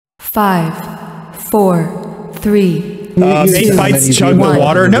5, 4, 3. 8 Bytes chug the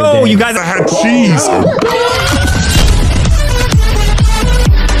water. No, you guys had cheese.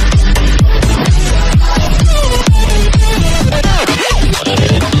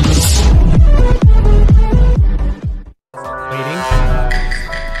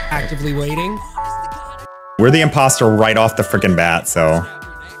 Actively waiting. We're the imposter right off the freaking bat, so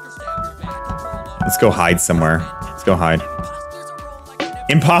let's go hide somewhere. Let's go hide.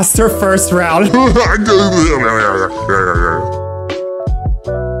 Imposter first round. My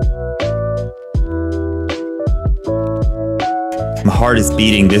heart is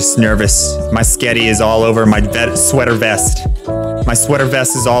beating, just nervous. My sketty is all over my sweater vest. My sweater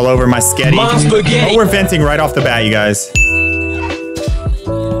vest is all over my sketty. Oh, we're venting right off the bat, you guys.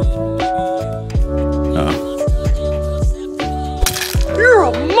 You're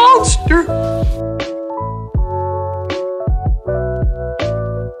a monster!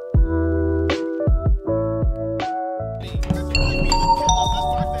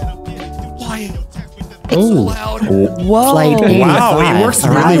 Oh, whoa! Wow, it works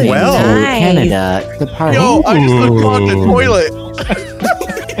really well. Nice. Canada, the party. Yo, I just unclogged the toilet.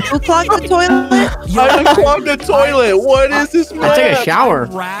 Who clogged the toilet? I unclogged the toilet. What is this, man? I took a shower.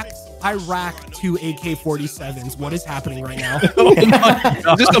 I racked 2 AK-47s. What is happening right now? Oh my God.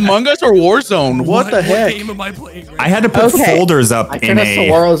 Is this Among Us or Warzone? What the heck? What game am I playing right I had to put folders up in a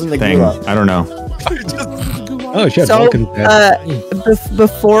thing. I don't know. Oh shit! So, Vulcan's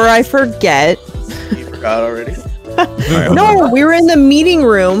before I forget. You forgot already? No, we were in the meeting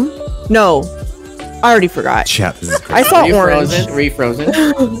room. No, I already forgot. Chat, this is crazy. I saw orange. Were you frozen?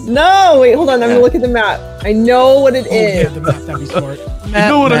 No, wait, hold on. I'm gonna look at the map. I know what it is. Yeah, the map, that'd be smart. Map.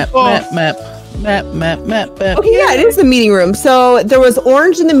 Okay, yeah, it is the meeting room. So there was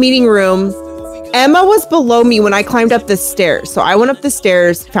orange in the meeting room. Emma was below me when I climbed up the stairs. So I went up the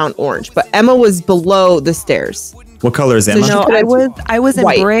stairs, found orange, but Emma was below the stairs. What color is Emma? No, I was in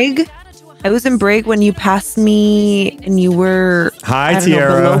Brig. I was in Brig when you passed me and you were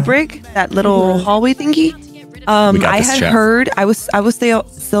below Brig, that little hallway thingy. I had heard I was still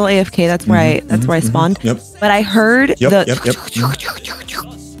AFK. That's where I spawned. Yep. But I heard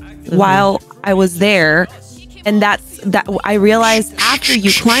while I was there, and that I realized after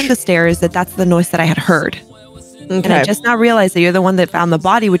you climbed the stairs that's the noise that I had heard. Okay. And I just now realized that you're the one that found the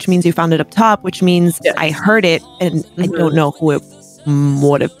body, which means you found it up top, which means I heard it, and I don't know who it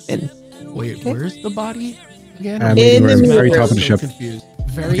would have been. Wait, where's the body again? in the very top of the ship.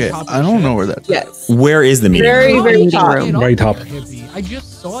 Very top. I don't know where that's. Yes. Where is the meeting? Very top. Very top. I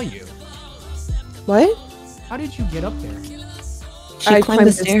just saw you. What? How did you get up there? I climbed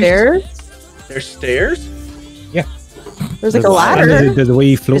the stairs. There's stairs? Yeah. There's like a ladder. There's a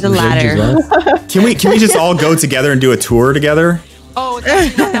wee floating bridge as well. Can we just all go together and do a tour together? Oh,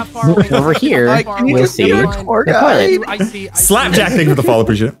 it's not that far away. Over here, we'll see. I see. Slapjack, thank you for the follow,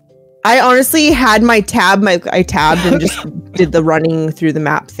 appreciate it. I honestly had my tab. I tabbed and just did the running through the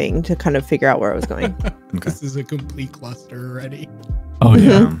map thing to kind of figure out where I was going. This is a complete cluster already. Oh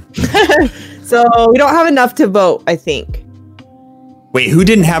yeah. So we don't have enough to vote, I think. Wait, who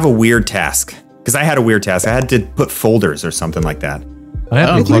didn't have a weird task? Because I had a weird task. I had to put folders or something like that.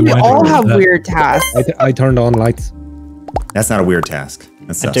 I think we all have weird tasks. I turned on lights. That's not a weird task.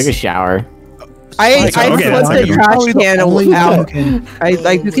 That's I took a shower. I flipped the trash can out. I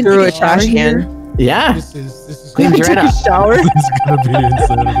threw a trash can. Yeah. This is Cleaned right up. Shower. This is gonna be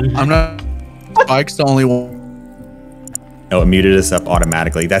insanity. I'm not. Mike's the only one. Oh, it muted us up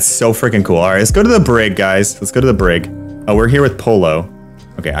automatically. That's so freaking cool. All right, let's go to the brig, guys. Let's go to the brig. Oh, we're here with Polo.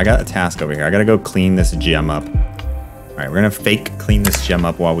 Okay, I got a task over here. I gotta go clean this gem up. All right, we're gonna fake clean this gem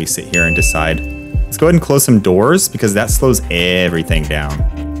up while we sit here and decide. Let's go ahead and close some doors because that slows everything down.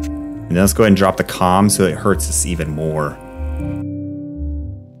 And then let's go ahead and drop the comm so it hurts us even more.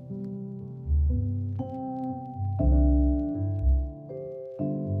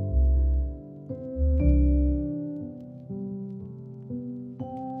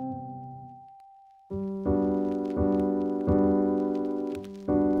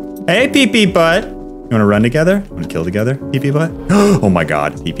 Hey, pee-pee butt. You wanna run together? Wanna kill together, pee-pee butt? Oh my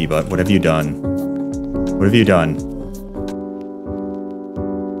god, pee-pee butt, what have you done? What have you done?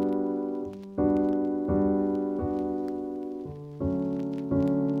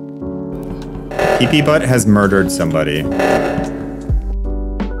 Pee-pee butt has murdered somebody.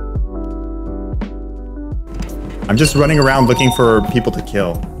 I'm just running around looking for people to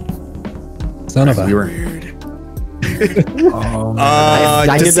kill. Son of a.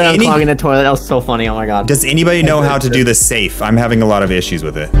 I did that unclogging the toilet. That was so funny. Oh my god. Does anybody know how to do the safe? I'm having a lot of issues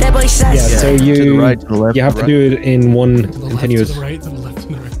with it. Yeah, so you to the right, to the left, you have to do it in one To the continuous. left, to the right, to the left, to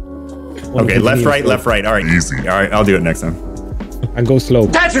the right. Okay, left, right, left, right. All right, easy. All right, I'll do it next time. And go slow.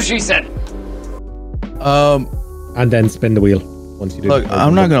 That's what she said. And then spin the wheel once you do. Look,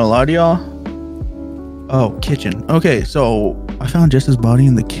 I'm not gonna lie to y'all. Oh, kitchen. Okay, so I found Jess's body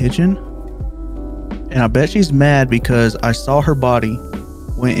in the kitchen, and I bet she's mad because I saw her body,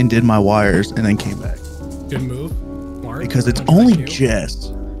 went and did my wires, and then came back. Good move. Mark, Because it's only Jess,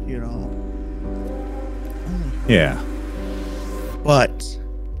 you know. Yeah. But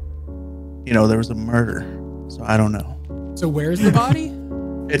you know, there was a murder, so I don't know. So where's the body?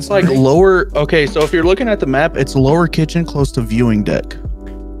 It's like lower. Okay, so if you're looking at the map, it's lower kitchen, close to viewing deck,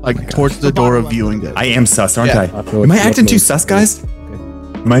 like towards the door of viewing deck. I am sus, aren't Yeah. I? Am I acting too sus, guys?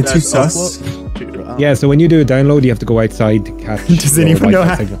 Am I too sus? Yeah, so when you do a download, you have to go outside to catch. Does your anyone know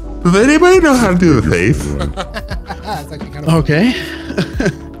Wi-Fi how? signal. Does anybody know how to do the faith? It's actually kind of Okay.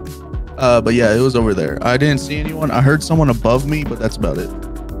 But yeah, it was over there. I didn't see anyone. I heard someone above me, but that's about it.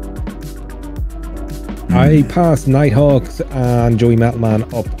 I passed Nighthawks and Joey Metalman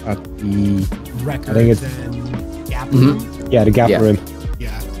up at the records I think it's and gap room. the gap room.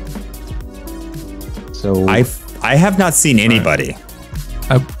 Yeah. So I have not seen anybody.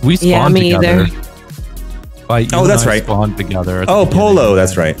 We spawned me together. either. Like, Oh, that's right. Spawned together. at the Oh, beginning. Polo,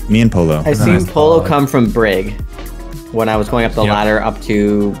 that's right. Me and Polo. I seen Polo come from Brig when I was going up the Yeah. ladder up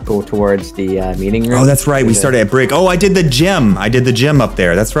to go towards the meeting room. Oh, that's right. We started at Brick. Oh, I did the gym. I did the gym up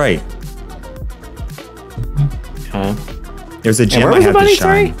there. That's right. Huh? There's a And gym where I was the have to bunny?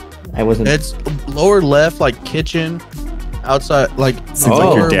 shine. Sorry, I wasn't. It's lower left, like kitchen, outside, like Seems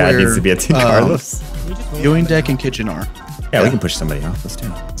like your dad needs to be at Carlos. Carlos. Viewing deck and kitchen are. Yeah, we can push somebody off. Let's do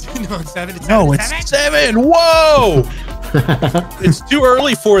it. No, it's 7 to 10. No, it's 7. Whoa! It's too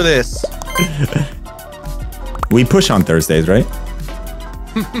early for this. We push on Thursdays, right?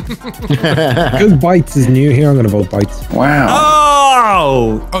 because Bytes is new here, I'm gonna vote Bytes. Wow.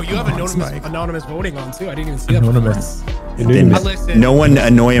 Oh, you have anonymous voting on too. I didn't even see that. Anonymous. Listen. No one We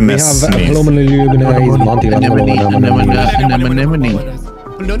anonymous have means. Anemone, Monty, Anemone.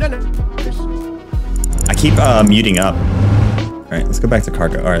 I keep muting up. All right, let's go back to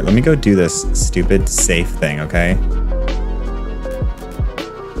cargo. All right, let me go do this stupid safe thing, okay?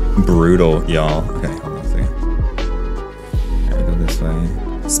 Brutal, y'all. Okay, hold on a second. Gotta go this way.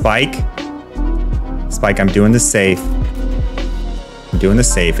 Spike. Spike, I'm doing the safe. I'm doing the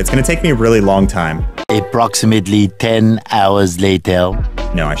safe. It's gonna take me a really long time. Approximately 10 hours later.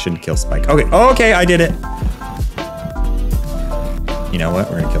 No, I shouldn't kill Spike. Okay, okay, I did it. You know what?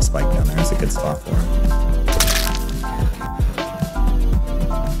 We're gonna kill Spike down there. That's a good spot for him.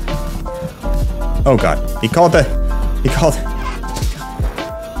 Oh god, he called.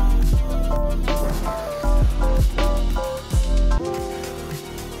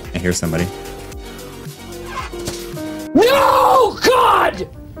 I hear somebody. No, God!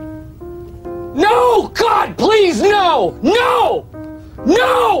 No, God, please, no! No!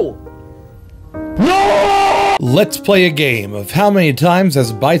 No! Let's play a game of how many times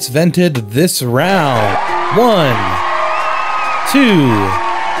has Bytes vented this round. 1, 2,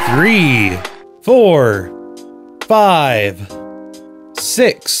 3, 4, 5,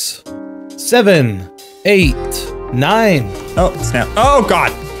 6, 7, 8, 9. Oh, snap. Oh,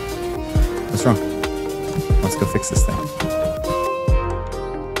 God. What's wrong? Let's go fix this thing.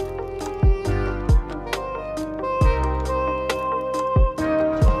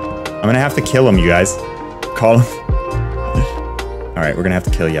 I'm going to have to kill him, you guys. Call him. All right, we're going to have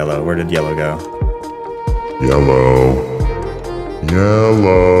to kill Yellow. Where did Yellow go? Yellow.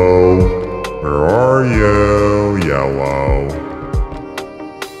 Yellow. Where are you, Yellow?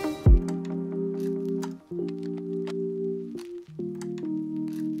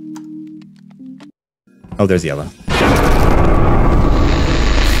 Oh, there's Yellow.